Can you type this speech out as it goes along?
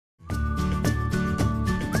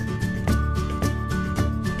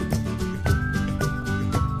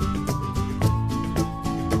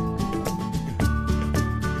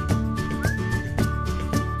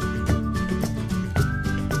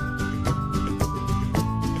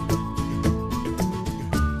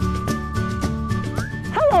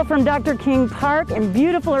Hello from Dr. King Park in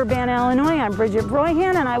beautiful Urbana, Illinois. I'm Bridget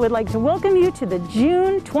Broihahn, and I would like to welcome you to the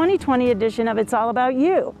June 2020 edition of It's All About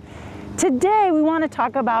You. Today we want to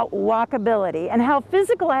talk about walkability and how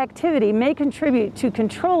physical activity may contribute to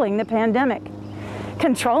controlling the pandemic.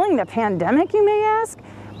 Controlling the pandemic, you may ask?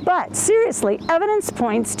 But seriously, evidence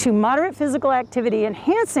points to moderate physical activity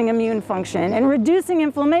enhancing immune function and reducing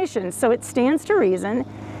inflammation, so it stands to reason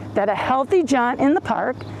that a healthy jaunt in the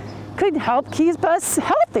park could help keep us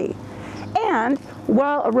healthy. And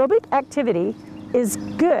while aerobic activity is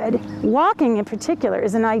good, walking in particular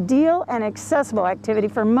is an ideal and accessible activity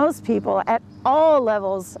for most people at all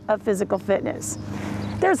levels of physical fitness.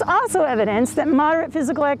 There's also evidence that moderate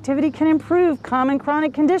physical activity can improve common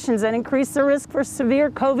chronic conditions and increase the risk for severe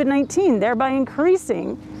COVID-19, thereby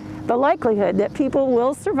increasing the likelihood that people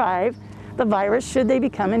will survive the virus should they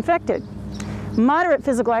become infected. Moderate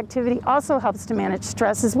physical activity also helps to manage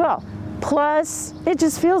stress as well. Plus, it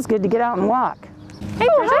just feels good to get out and walk. Hey,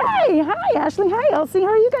 Hi Ashley, hi Elsie, how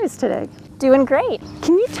are you guys today? Doing great.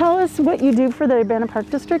 Can you tell us what you do for the Urbana Park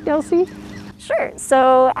District, Elsie? Sure.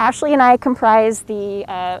 So Ashley and I comprise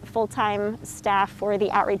the full-time staff for the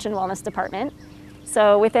Outreach and Wellness Department.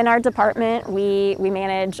 So within our department, we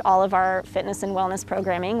manage all of our fitness and wellness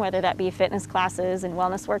programming, whether that be fitness classes and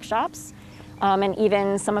wellness workshops, and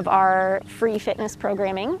even some of our free fitness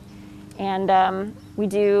programming. And we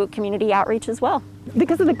do community outreach as well.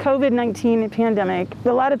 Because of the COVID-19 pandemic,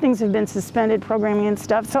 a lot of things have been suspended, programming and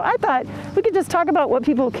stuff. So I thought we could just talk about what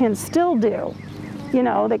people can still do. You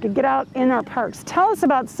know, they could get out in our parks. Tell us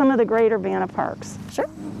about some of the great Urbana parks. Sure.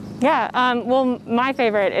 Yeah, well, my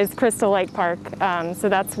favorite is Crystal Lake Park. So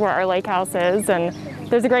that's where our lake house is. And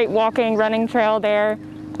there's a great walking, running trail there.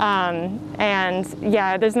 And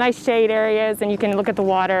yeah, there's nice shade areas and you can look at the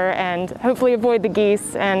water and hopefully avoid the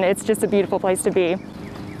geese, and it's just a beautiful place to be.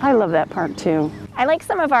 I love that park too. I like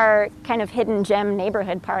some of our kind of hidden gem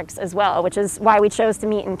neighborhood parks as well, which is why we chose to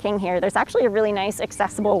meet in King here. There's actually a really nice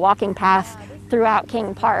accessible walking path throughout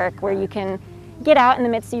King Park where you can get out in the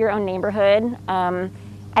midst of your own neighborhood.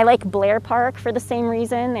 I like Blair Park for the same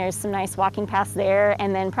reason. There's some nice walking paths there.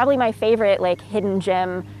 And then probably my favorite like hidden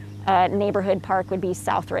gem neighborhood park would be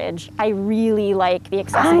Southridge. I really like the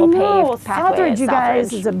accessible paved pathway. Southridge, you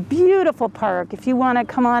guys, is a beautiful park if you want to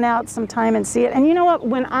come on out sometime and see it. And you know what,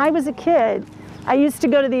 when I was a kid, I used to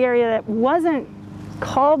go to the area that wasn't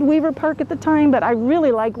called Weaver Park at the time, but I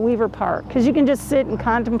really like Weaver Park because you can just sit and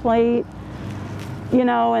contemplate, you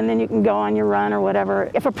know, and then you can go on your run or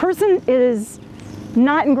whatever. If a person is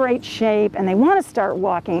not in great shape and they want to start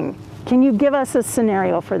walking, can you give us a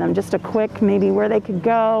scenario for them? Just a quick, maybe where they could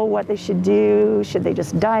go, what they should do, should they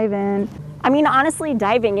just dive in? I mean, honestly,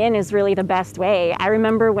 diving in is really the best way. I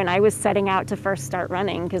remember when I was setting out to first start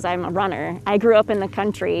running, because I'm a runner, I grew up in the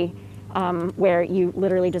country where you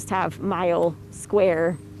literally just have mile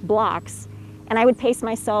square blocks, and I would pace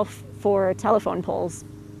myself for telephone poles.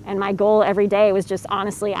 And my goal every day was just,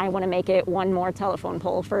 honestly, I want to make it one more telephone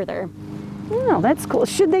pole further. Oh, that's cool.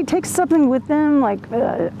 Should they take something with them, like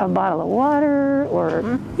a bottle of water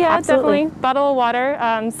or? Yeah, absolutely. Bottle of water,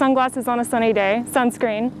 sunglasses on a sunny day,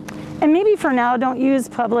 sunscreen. And maybe for now, don't use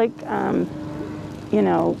public, you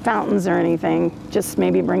know, fountains or anything. Just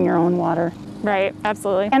maybe bring your own water. Right,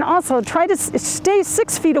 absolutely. And also try to stay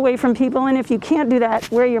 6 feet away from people, and if you can't do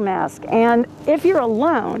that, wear your mask. And if you're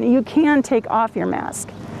alone, you can take off your mask.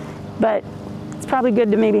 But it's probably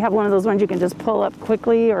good to maybe have one of those ones you can just pull up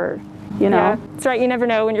quickly, or, you know. Yeah, that's right. You never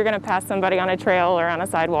know when you're going to pass somebody on a trail or on a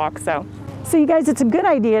sidewalk, so. So you guys, it's a good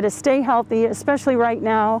idea to stay healthy, especially right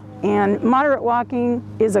now, and moderate walking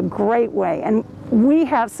is a great way. And we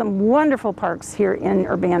have some wonderful parks here in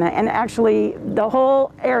Urbana, and actually the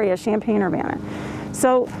whole area, Champaign-Urbana.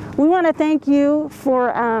 So we want to thank you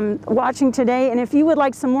for watching today, and if you would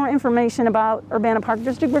like some more information about Urbana Park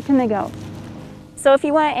District, where can they go? So if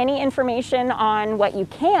you want any information on what you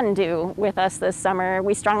can do with us this summer,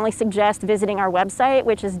 we strongly suggest visiting our website,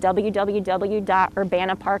 which is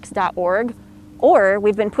www.urbanaparks.org. Or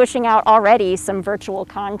we've been pushing out already some virtual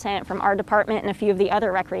content from our department and a few of the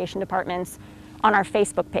other recreation departments on our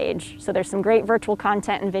Facebook page. So there's some great virtual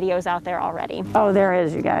content and videos out there already. Oh, there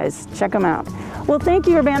is, you guys. Check them out. Well, thank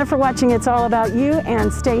you, Urbana, for watching It's All About You,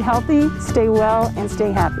 and stay healthy, stay well, and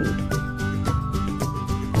stay happy.